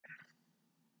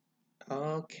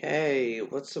Okay,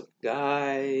 what's up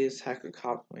guys? Hacker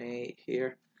Copmate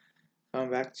here.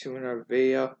 Coming back to another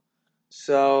video.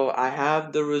 So I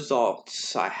have the results.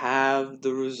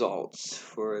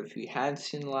 For if you hadn't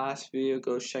seen the last video,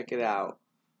 go check it out.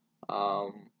 I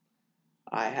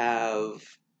have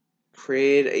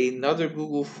created another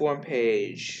Google form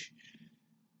page.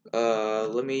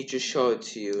 Let me just show it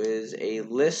to you. It is a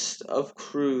list of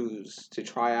crews to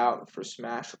try out for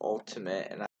Smash Ultimate,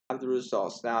 and I have the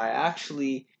results. Now I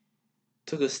actually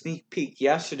took a sneak peek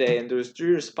yesterday and there was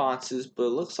 3 responses, but it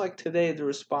looks like today the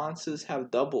responses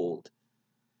have doubled.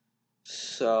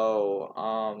 So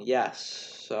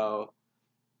yes, so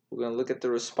we're gonna look at the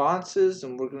responses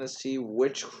and we're gonna see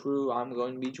which crew I'm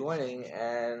going to be joining.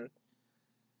 And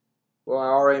well, I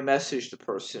already messaged the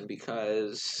person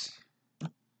because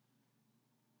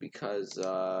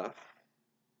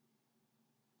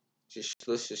just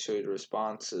let's just show you the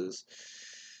responses.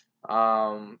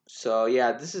 So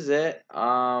yeah, this is it. Here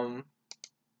are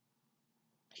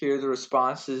the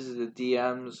responses, the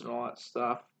DMs and all that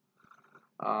stuff.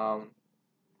 I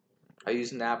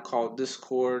use an app called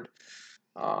Discord.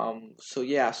 So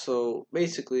yeah, so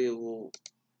basically,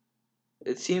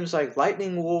 it seems like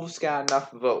Lightning Wolves got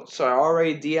enough votes. So I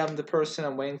already DM'd the person.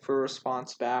 I'm waiting for a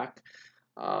response back.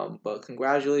 But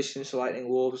congratulations to Lightning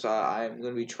Wolves. I'm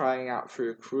going to be trying out for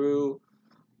your crew.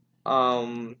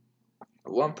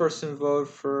 One person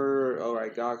voted for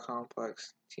God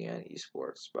Complex TN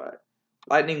Esports, but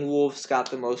Lightning Wolves got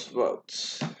the most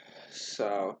votes.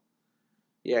 So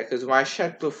yeah, because when I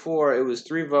checked before, it was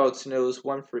 3 votes and it was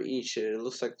 1 for each. And it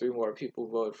looks like 3 more people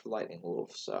voted for Lightning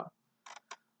Wolf. So,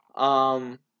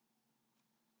 I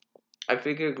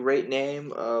figured great name.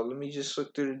 Let me just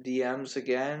look through the DMs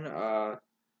again.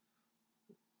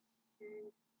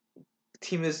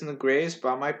 Team isn't the greatest,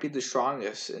 but I might be the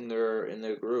strongest in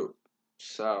their group.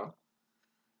 So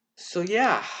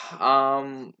yeah.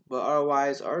 But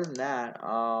other than that,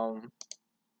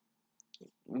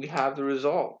 we have the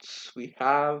results.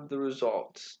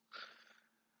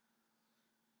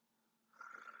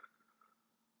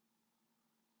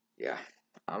 Yeah,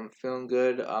 I'm feeling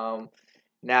good.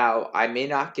 Now I may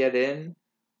not get in,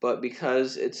 but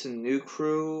because it's a new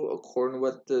crew, according to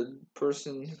what the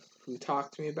person who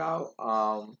talked to me about,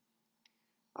 I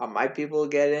might be able to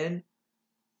get in.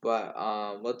 But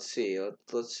let's see.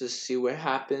 Let's just see what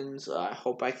happens. I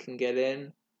hope I can get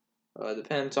in.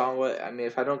 Depends on what. I mean,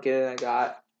 if I don't get in, I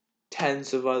got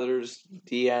tens of others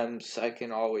DMs. I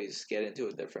can always get into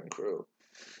a different crew.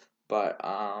 But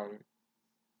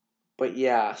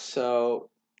yeah.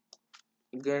 So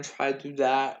I'm gonna try to do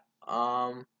that.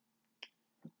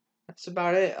 That's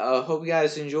about it. Hope you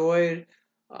guys enjoyed.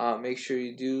 Make sure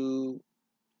you do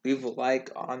leave a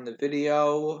like on the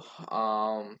video.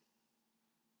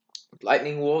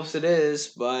 Lightning Wolves it is,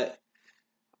 but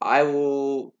I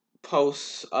will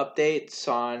post updates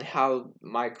on how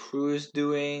my crew is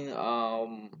doing.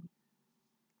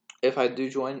 If I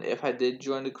did join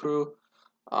the crew,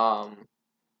 um,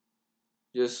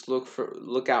 just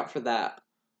look out for that.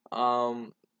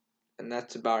 Um, and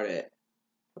that's about it.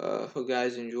 Hope you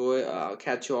guys enjoy. I'll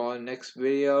catch you all in the next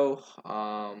video.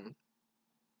 I'll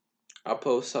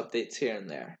post updates here and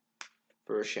there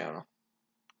for a channel.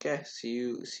 Okay,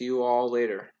 see you all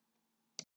later.